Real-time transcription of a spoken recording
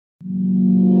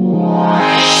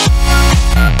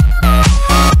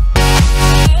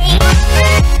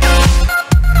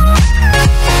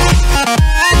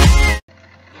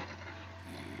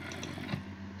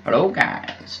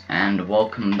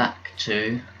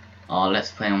to our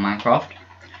Let's Play on Minecraft,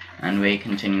 and we're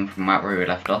continuing from right where we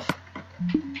left off.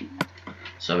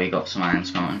 So we got some iron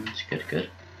smelting, it's good,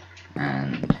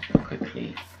 and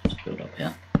quickly just build up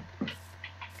here.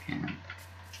 Okay.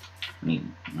 We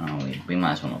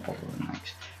might as well not bother with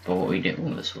next. But what we do,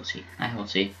 oh, this horsey, hi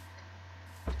horsey.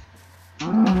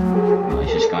 Oh,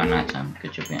 it's just going night time.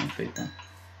 Good job getting food then.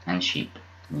 And sheep,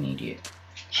 we need you.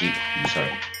 Sheep, I'm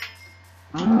sorry.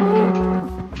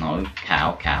 No,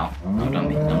 cow. No, don't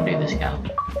do this, cow.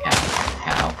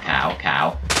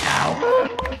 Cow.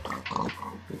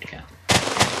 Good cow.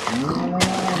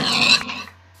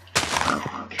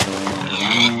 Kill the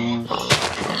animals.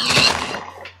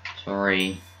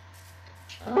 Sorry.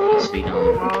 Let's be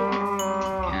done.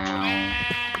 Cow.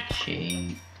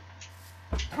 Sheep.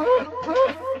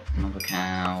 Another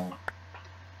cow.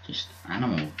 Just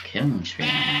animal killing spree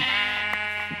now.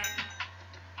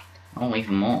 Oh,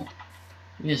 even more.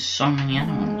 There's so many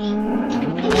animals.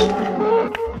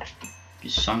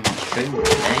 There's so much food for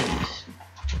days.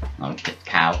 Oh,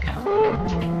 cow.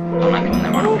 Don't like it when they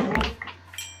run away from me.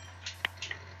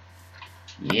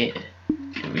 Yeah.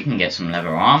 So we can get some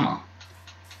leather armor.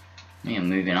 We are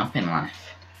moving up in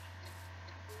life.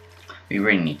 We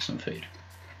really need some food.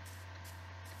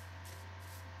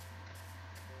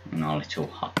 In our little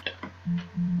hut.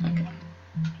 Okay.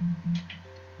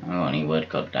 I don't want any wood,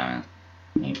 goddammit.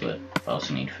 I need wood, but I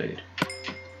also need food.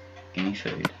 Give me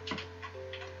food.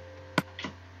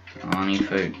 Oh, I need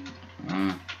food.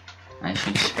 I just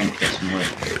need to sprint to get some wood.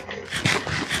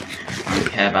 I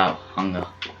don't care about hunger.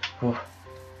 Whew.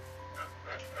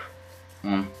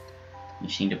 Come on. You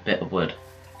just need a bit of wood.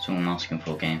 That's all I'm asking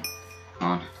for, game.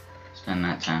 Come on. Stand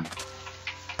that time.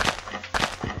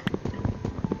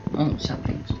 Oh,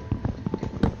 saplings.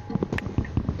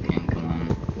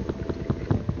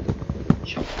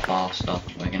 Faster.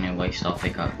 We're gonna waste our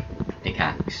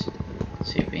pickaxe.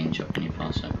 See if we can chop any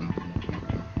faster.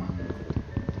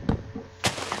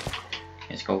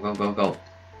 Let's go.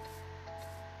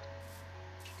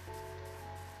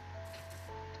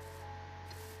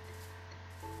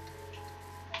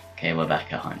 Okay, we're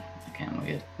back at home. Okay,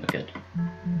 we're good.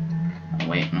 Oh,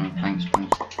 wait, no, planks. Boom,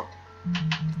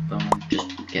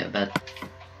 just get a bed.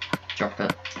 Drop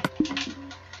it.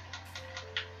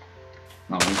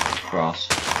 No, grass.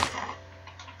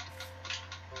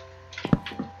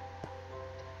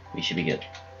 We should be good.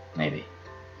 Maybe.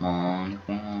 Come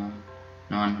on.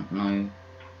 No.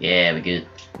 Yeah, we good.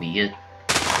 We did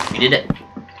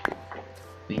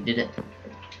it.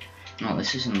 No,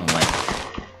 this isn't the way.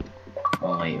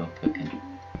 Oh wait, you're cooking.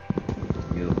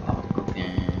 You are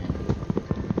cooking.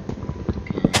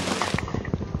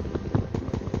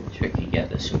 Tricky, get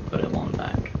this and put it on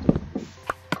back.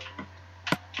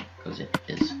 Because it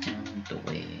is in the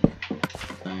way.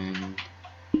 Boom.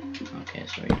 Okay,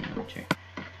 sorry, no tree.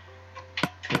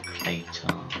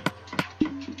 Later.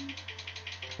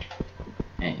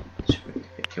 Hey, let's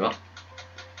pick you up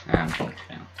and point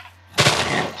you down.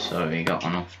 Yeah, so we got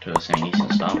on off to a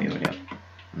semi-decent start. We already have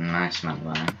a nice amount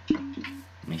of iron.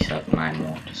 We still have 9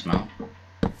 more to smell.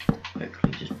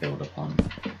 Quickly just build upon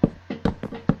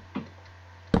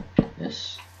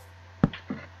this.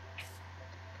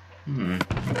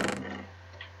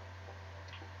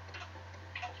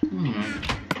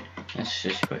 Let's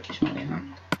just quickly smell the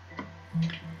iron.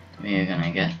 We are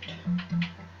gonna get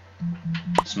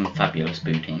some fabulous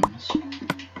bootings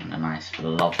and a nice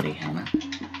lovely helmet.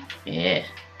 Yeah.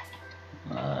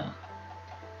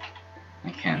 I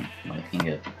can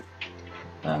get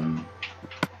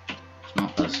it's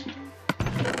not as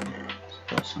let's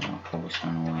put some more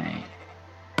cobblestone away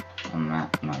on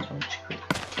that. Might as well just quickly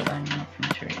put that in the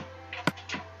infantry.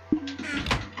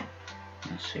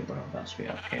 Let's see what else we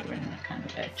have. Okay, we're in a kind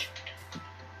of edge.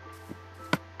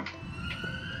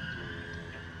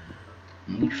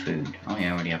 I need food. Oh yeah,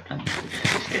 I already have plenty of food.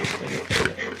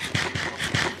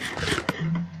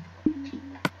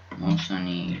 I also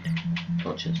need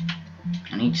torches.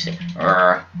 I need 6.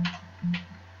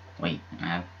 Wait, I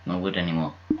have no wood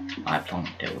anymore. I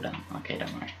plonked it all down. Okay,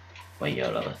 don't worry. Wait,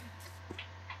 yo, lover.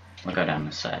 We'll go down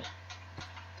this side.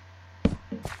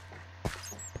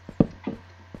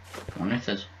 I wonder if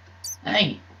there's...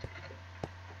 Hey!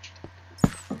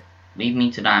 Leave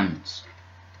me to diamonds.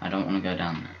 I don't want to go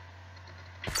down there.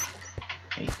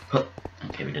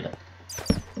 Okay, we did it.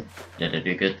 Did it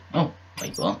do good? Oh,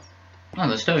 wait, what? Oh,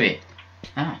 they're still here.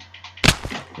 Ah,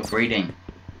 good breeding.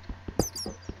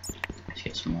 Let's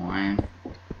get some more iron.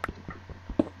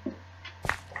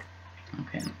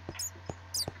 Okay.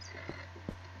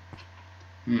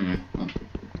 Oh.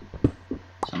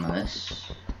 Some of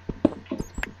this.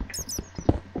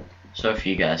 So if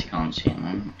you guys can't see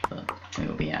them, but we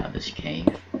will be out of this this cave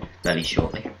very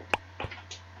shortly.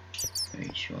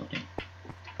 Very shortly.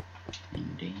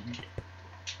 Indeed.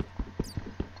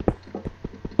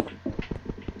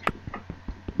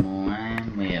 More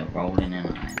iron, we are rolling in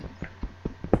iron.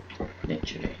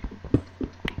 Literally.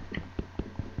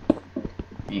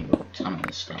 We've got a ton of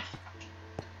this stuff.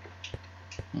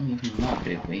 Not even what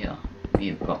do we are.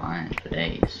 We've got iron for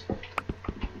days.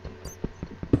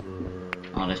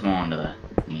 Oh, there's more under there.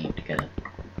 We need to get it.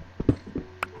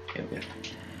 Okay, good.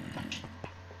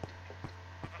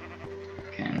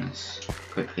 Okay, let's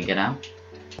quickly get out.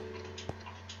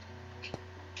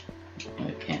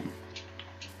 Okay.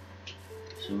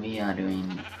 So we are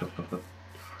doing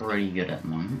pretty good at the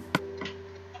moment.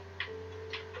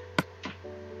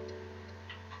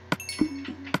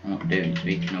 What dudes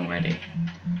we can already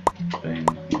boom,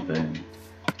 boom,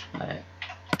 like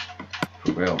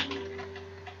for real.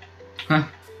 Huh?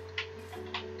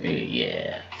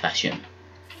 Yeah, fashion.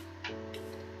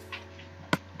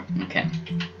 Okay.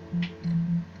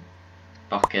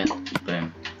 Bucket,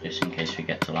 boom, just in case we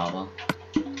get to lava.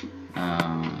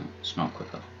 It's not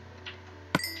quicker.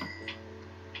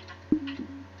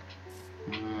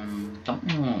 Don't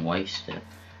really want to waste it,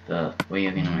 but we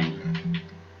are gonna make.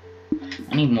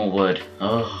 I need more wood.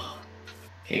 Oh.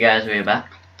 Okay, guys, we're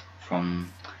back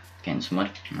from getting some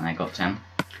wood, and I got 10.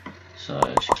 So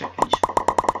let's quickly just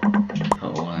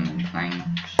put all in the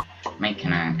planks, make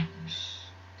an axe,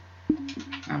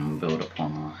 and build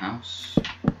upon our house.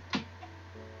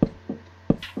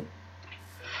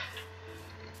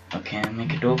 Okay,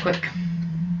 make a door quick.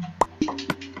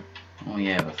 Oh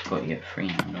yeah, I forgot you get 3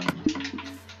 now, don't you?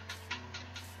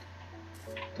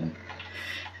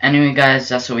 Anyway guys,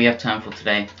 that's all we have time for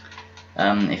today.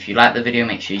 If you like the video,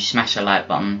 make sure you smash the like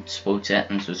button, support it,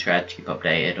 and subscribe to keep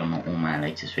updated on all my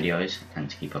latest videos and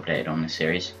to keep updated on this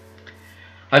series.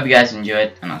 Hope you guys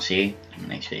enjoyed, and I'll see you in the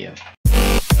next video.